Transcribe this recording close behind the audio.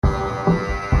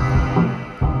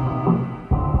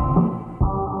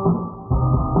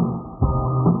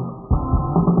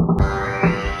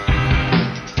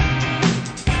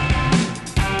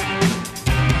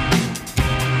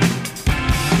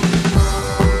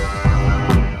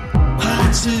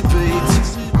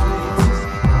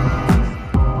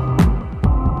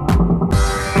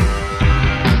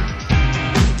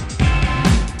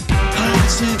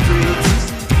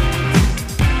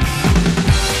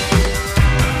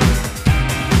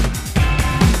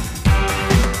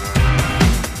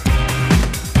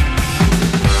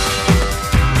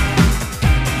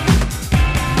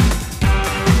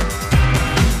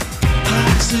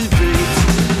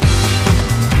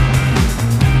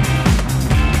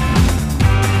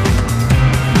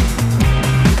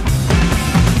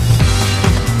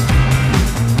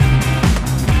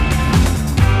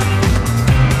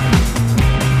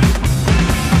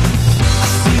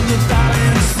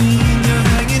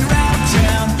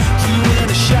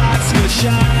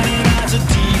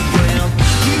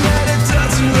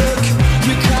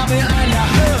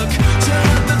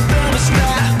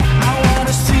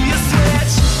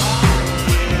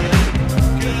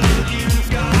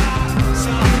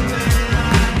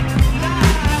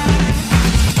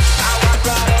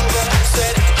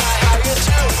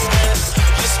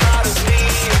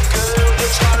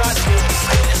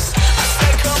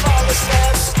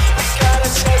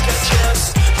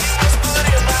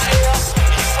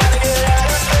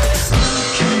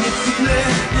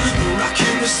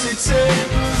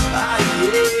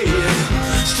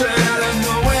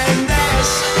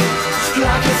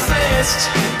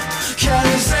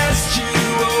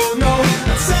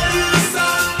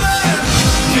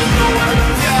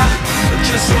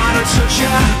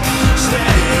ya,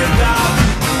 stand up,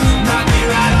 knock you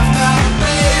out of my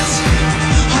face.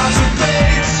 Hard to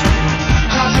beat,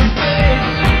 hard to beat,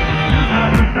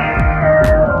 hard to beat.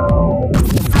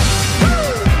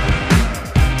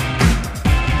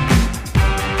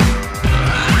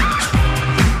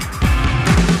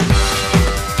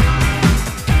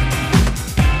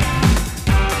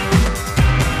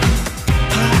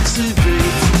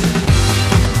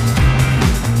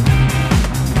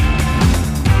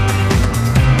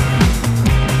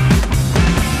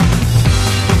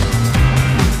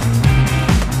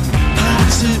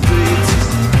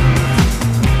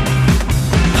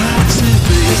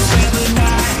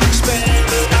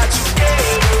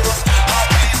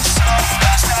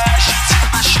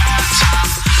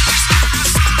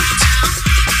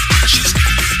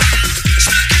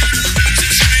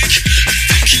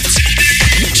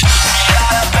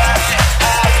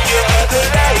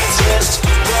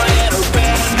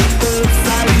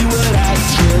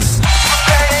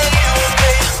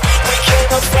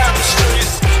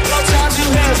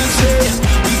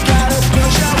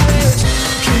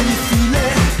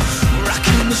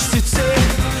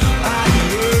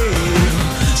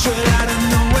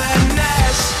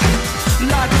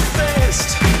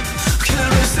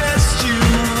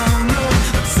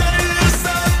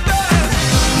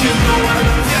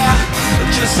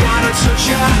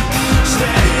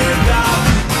 Stand up,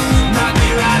 knock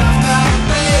you out of my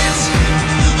face.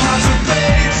 Hard to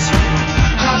beat,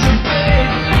 hard to beat,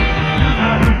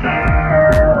 hard to beat.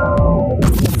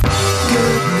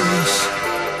 Goodness,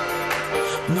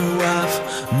 no, I've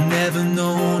never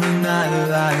known a night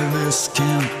like this.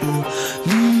 Can't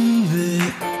believe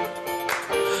it.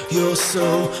 You're so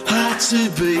hard to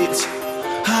beat,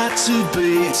 hard to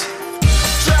beat.